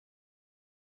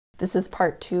This is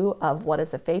part 2 of What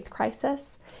is a Faith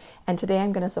Crisis? And today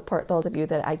I'm going to support those of you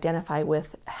that identify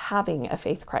with having a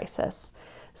faith crisis.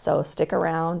 So stick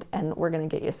around and we're going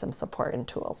to get you some support and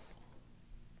tools.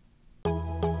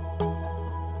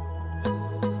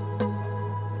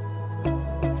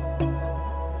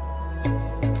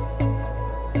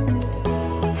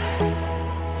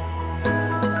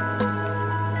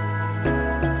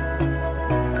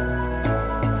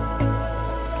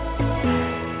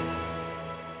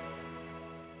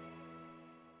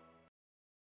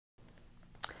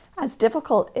 As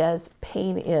difficult as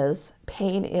pain is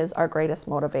our greatest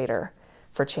motivator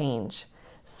for change.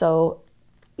 So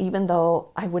even though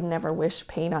I would never wish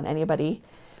pain on anybody,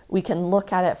 we can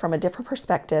look at it from a different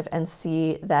perspective and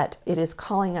see that it is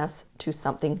calling us to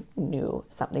something new,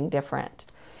 something different.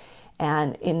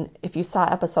 And if you saw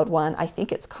episode 1, I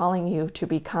think it's calling you to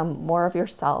become more of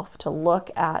yourself, to look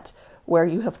at where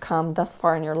you have come thus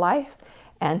far in your life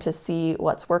and to see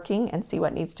what's working and see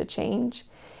what needs to change.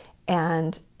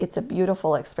 And it's a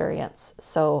beautiful experience.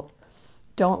 So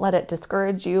don't let it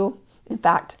discourage you. In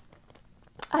fact,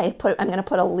 I'm going to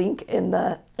put a link in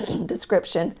the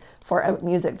description for a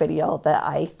music video that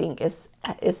I think is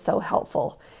so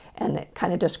helpful. And it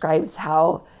kind of describes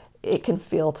how it can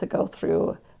feel to go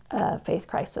through a faith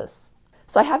crisis.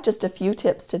 So I have just a few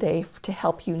tips today to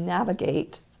help you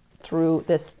navigate through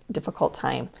this difficult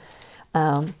time.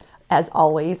 As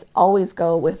always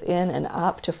go within and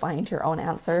up to find your own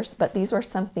answers, but these were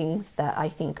some things that I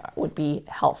think would be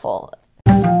helpful.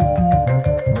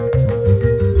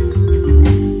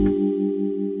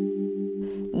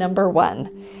 Number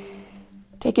 1,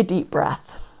 take a deep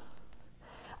breath.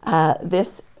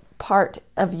 This part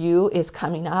of you is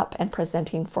coming up and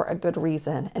presenting for a good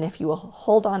reason, and if you will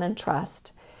hold on and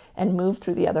trust and move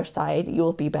through the other side, you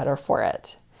will be better for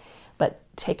it. But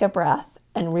take a breath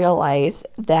and realize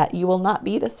that you will not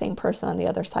be the same person on the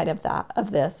other side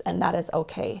of this, and that is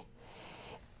okay.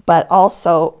 But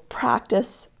also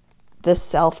practice the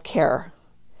self-care.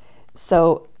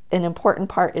 So an important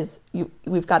part is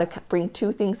we've got to bring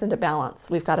two things into balance.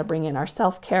 We've got to bring in our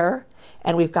self-care,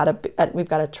 and we've got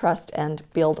to trust and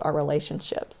build our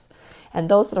relationships. And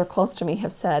those that are close to me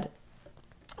have said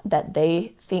that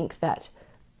they think that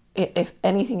if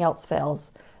anything else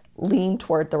fails, lean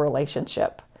toward the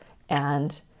relationship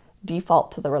and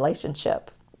default to the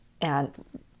relationship. And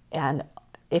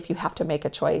if you have to make a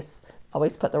choice,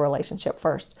 always put the relationship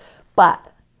first,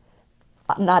 but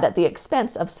not at the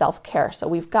expense of self-care. So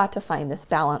we've got to find this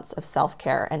balance of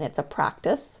self-care, and it's a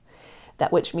practice,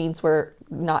 which means we're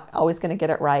not always going to get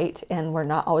it right, and we're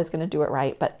not always going to do it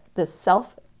right, but this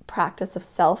practice of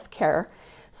self-care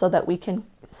so that we can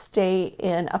stay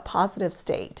in a positive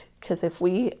state. Because if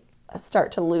we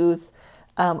start to lose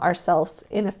ourselves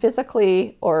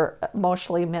physically or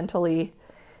emotionally, mentally,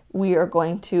 we are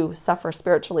going to suffer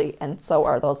spiritually, and so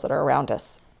are those that are around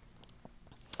us.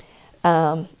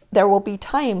 There will be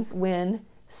times when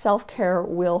self-care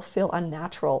will feel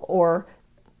unnatural, or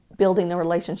building the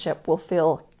relationship will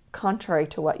feel contrary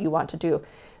to what you want to do.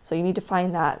 So you need to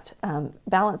find that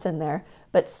balance in there,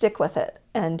 but stick with it,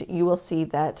 and you will see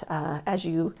that as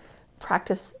you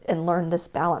practice and learn this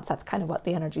balance, that's kind of what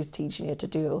the energy is teaching you to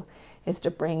do, is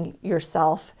to bring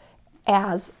yourself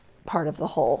as part of the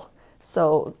whole.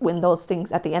 So when those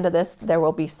things, at the end of this, there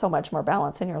will be so much more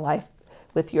balance in your life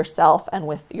with yourself and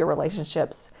with your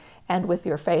relationships and with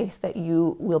your faith, that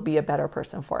you will be a better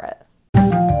person for it.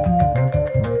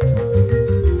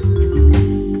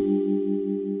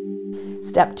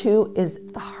 Step 2 is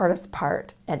the hardest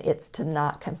part, and it's to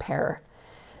not compare.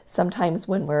 Sometimes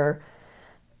when we're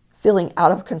feeling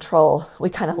out of control, we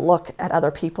kind of look at other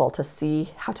people to see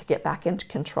how to get back into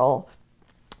control.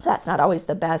 That's not always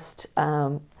the best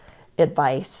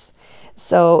advice.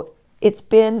 So it's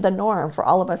been the norm for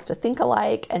all of us to think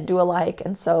alike and do alike,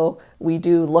 and so we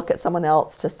do look at someone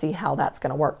else to see how that's going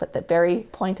to work. But the very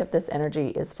point of this energy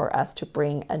is for us to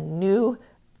bring a new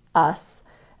us,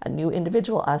 a new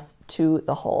individual us, to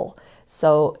the whole.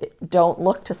 So don't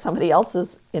look to somebody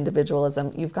else's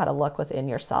individualism. You've got to look within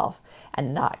yourself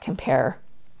and not compare.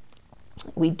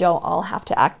 We don't all have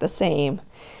to act the same.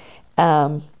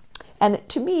 And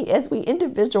to me, as we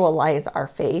individualize our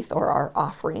faith or our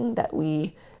offering that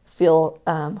we feel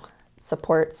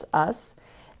supports us,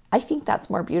 I think that's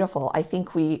more beautiful. I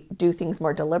think we do things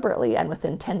more deliberately and with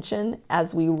intention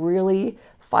as we really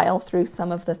file through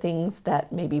some of the things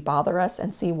that maybe bother us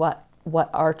and see what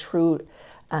our true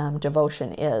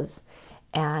devotion is.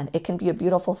 And it can be a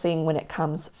beautiful thing when it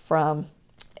comes from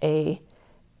a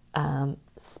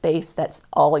space that's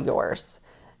all yours.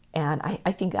 And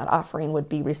I think that offering would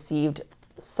be received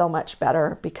so much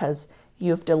better because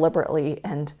you've deliberately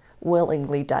and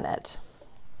willingly done it.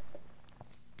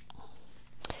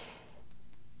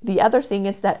 The other thing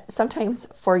is that sometimes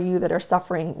for you that are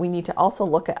suffering, we need to also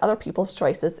look at other people's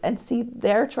choices and see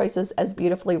their choices as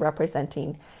beautifully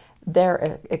representing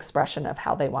their expression of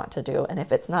how they want to do. And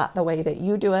if it's not the way that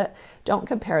you do it, don't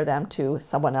compare them to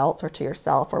someone else or to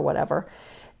yourself or whatever.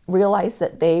 Realize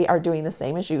that they are doing the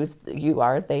same as you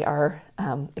are. They are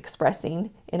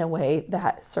expressing in a way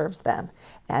that serves them.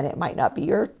 And it might not be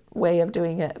your way of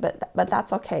doing it, but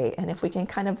that's okay. And if we can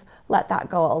kind of let that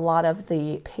go, a lot of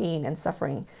the pain and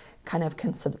suffering kind of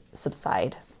can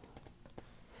subside.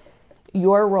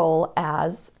 Your role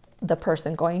as the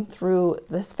person going through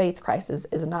this faith crisis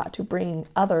is not to bring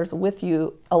others with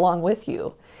you, along with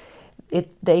you.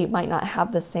 They might not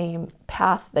have the same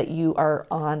path that you are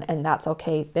on, and that's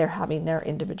okay. They're having their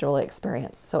individual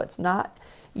experience. So it's not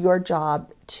your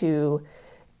job to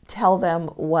tell them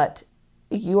what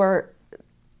you are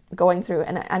going through.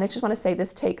 And I just want to say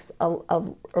this takes a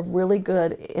really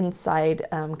good inside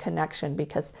connection,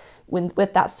 because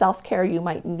with that self-care, you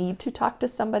might need to talk to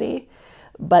somebody,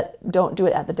 but don't do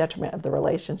it at the detriment of the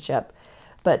relationship.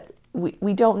 But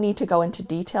we don't need to go into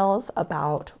details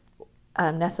about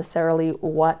necessarily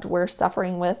what we're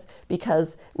suffering with,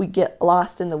 because we get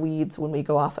lost in the weeds when we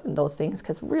go off in those things,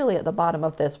 because really at the bottom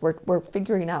of this, we're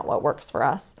figuring out what works for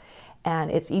us.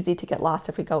 And it's easy to get lost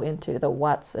if we go into the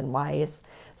whats and whys.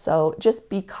 So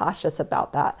just be cautious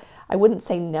about that. I wouldn't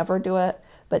say never do it,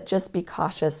 but just be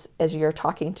cautious as you're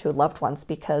talking to loved ones,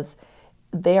 because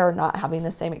they are not having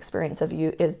the same experience of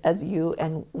you as you.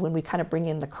 And when we kind of bring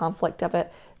in the conflict of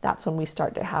it, that's when we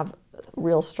start to have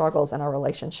real struggles in our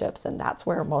relationships. And that's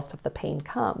where most of the pain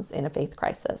comes in a faith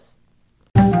crisis.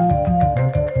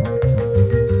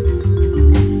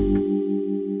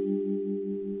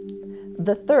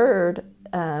 The third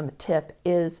tip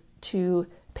is to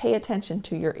pay attention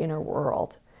to your inner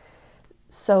world.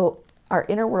 So our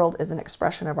inner world is an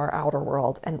expression of our outer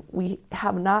world, and we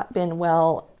have not been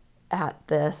well at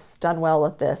this, done well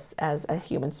at this as a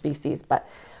human species, but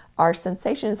our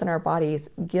sensations in our bodies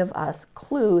give us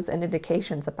clues and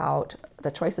indications about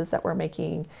the choices that we're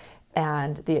making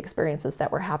and the experiences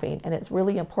that we're having. And it's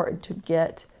really important to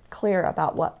get clear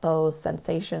about what those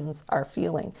sensations are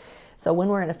feeling. So when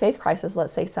we're in a faith crisis,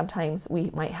 let's say sometimes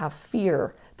we might have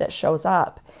fear that shows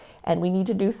up, and we need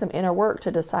to do some inner work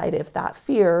to decide if that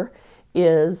fear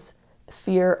is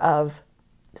fear of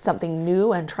something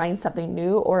new and trying something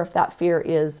new, or if that fear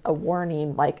is a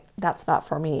warning, like that's not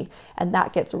for me. And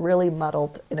that gets really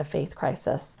muddled in a faith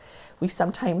crisis. We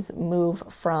sometimes move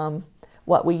from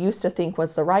what we used to think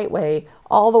was the right way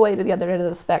all the way to the other end of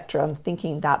the spectrum,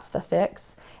 thinking that's the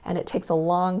fix. And it takes a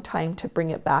long time to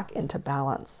bring it back into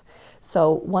balance.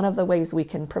 So one of the ways we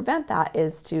can prevent that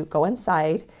is to go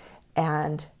inside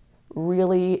and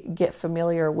really get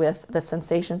familiar with the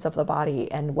sensations of the body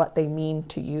and what they mean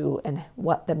to you and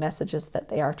what the messages that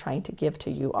they are trying to give to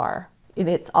you are. And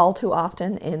it's all too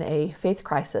often in a faith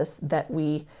crisis that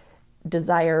we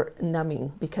desire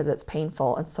numbing because it's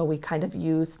painful. And so we kind of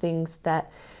use things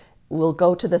that will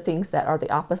go to the things that are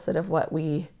the opposite of what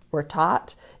we were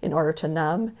taught in order to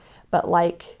numb. But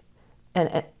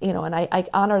and I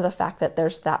honor the fact that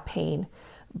there's that pain,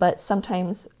 but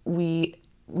sometimes we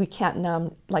can't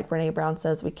numb, like Brené Brown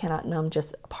says, we cannot numb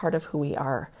just part of who we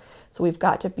are. So we've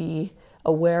got to be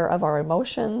aware of our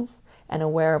emotions and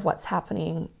aware of what's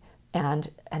happening, and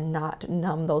not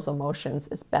numb those emotions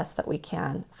as best that we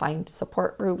can. Find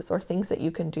support groups or things that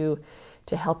you can do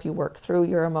to help you work through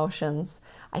your emotions.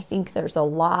 I think there's a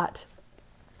lot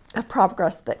of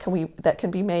progress that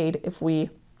can be made if we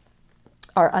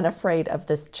are unafraid of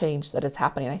this change that is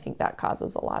happening. I think that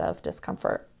causes a lot of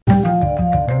discomfort.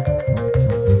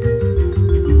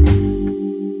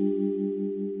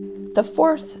 The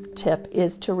fourth tip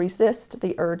is to resist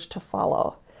the urge to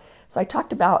follow. So I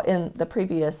talked about in the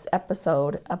previous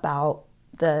episode about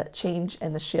the change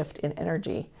and the shift in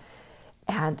energy.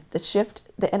 And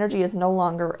the energy is no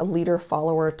longer a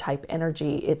leader-follower type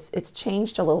energy. It's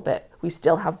changed a little bit. We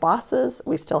still have bosses,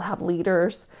 we still have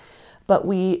leaders, but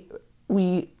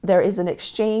there is an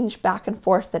exchange back and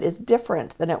forth that is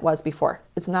different than it was before.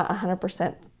 It's not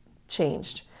 100%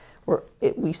 changed.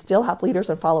 We still have leaders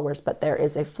and followers, but there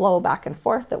is a flow back and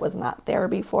forth that was not there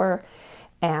before,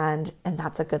 and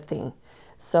that's a good thing.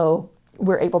 So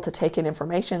we're able to take in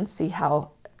information, see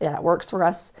how it works for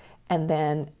us, and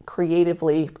then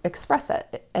creatively express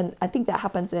it. And I think that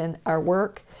happens in our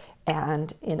work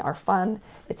and in our fun.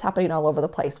 It's happening all over the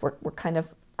place. We're kind of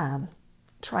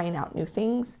trying out new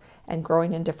things and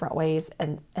growing in different ways,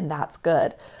 and that's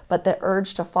good. But the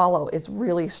urge to follow is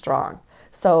really strong.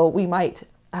 So we might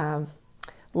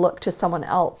look to someone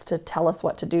else to tell us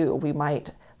what to do. We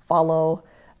might follow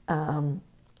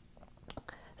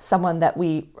someone that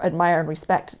we admire and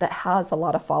respect that has a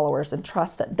lot of followers and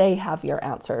trust that they have your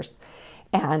answers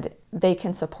and they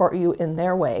can support you in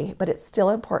their way. But it's still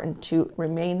important to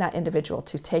remain that individual,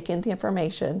 to take in the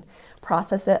information,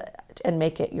 process it, and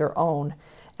make it your own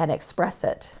and express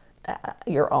it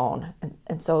your own.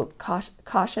 And so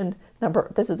caution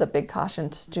this is a big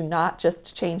caution: do not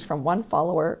just change from one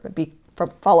follower,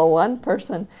 follow one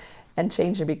person and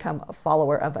change and become a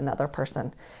follower of another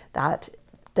person. That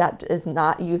is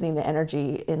not using the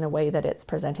energy in a way that it's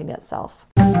presenting itself.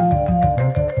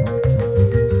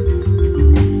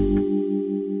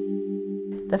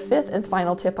 The fifth and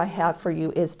final tip I have for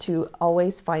you is to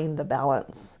always find the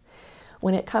balance.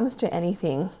 When it comes to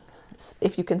anything,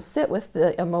 if you can sit with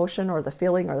the emotion or the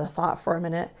feeling or the thought for a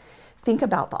minute, think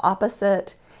about the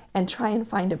opposite and try and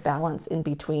find a balance in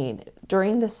between.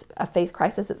 During this faith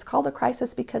crisis, it's called a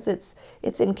crisis because it's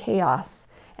in chaos.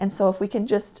 And so if we can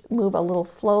just move a little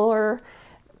slower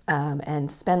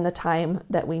and spend the time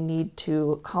that we need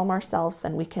to calm ourselves,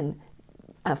 then we can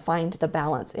find the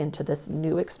balance into this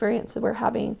new experience that we're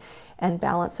having and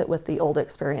balance it with the old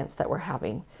experience that we're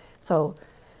having. So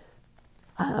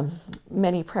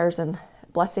many prayers and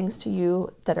blessings to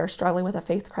you that are struggling with a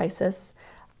faith crisis.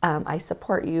 I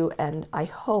support you, and I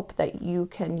hope that you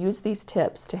can use these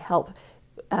tips to help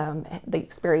the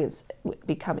experience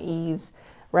become ease.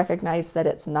 Recognize that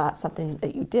it's not something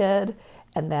that you did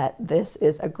and that this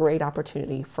is a great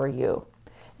opportunity for you.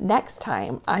 Next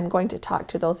time, I'm going to talk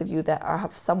to those of you that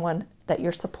have someone that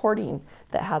you're supporting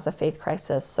that has a faith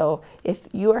crisis. So if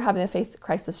you are having a faith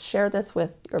crisis, share this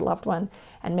with your loved one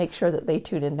and make sure that they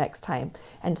tune in next time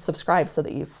and subscribe so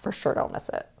that you for sure don't miss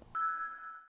it.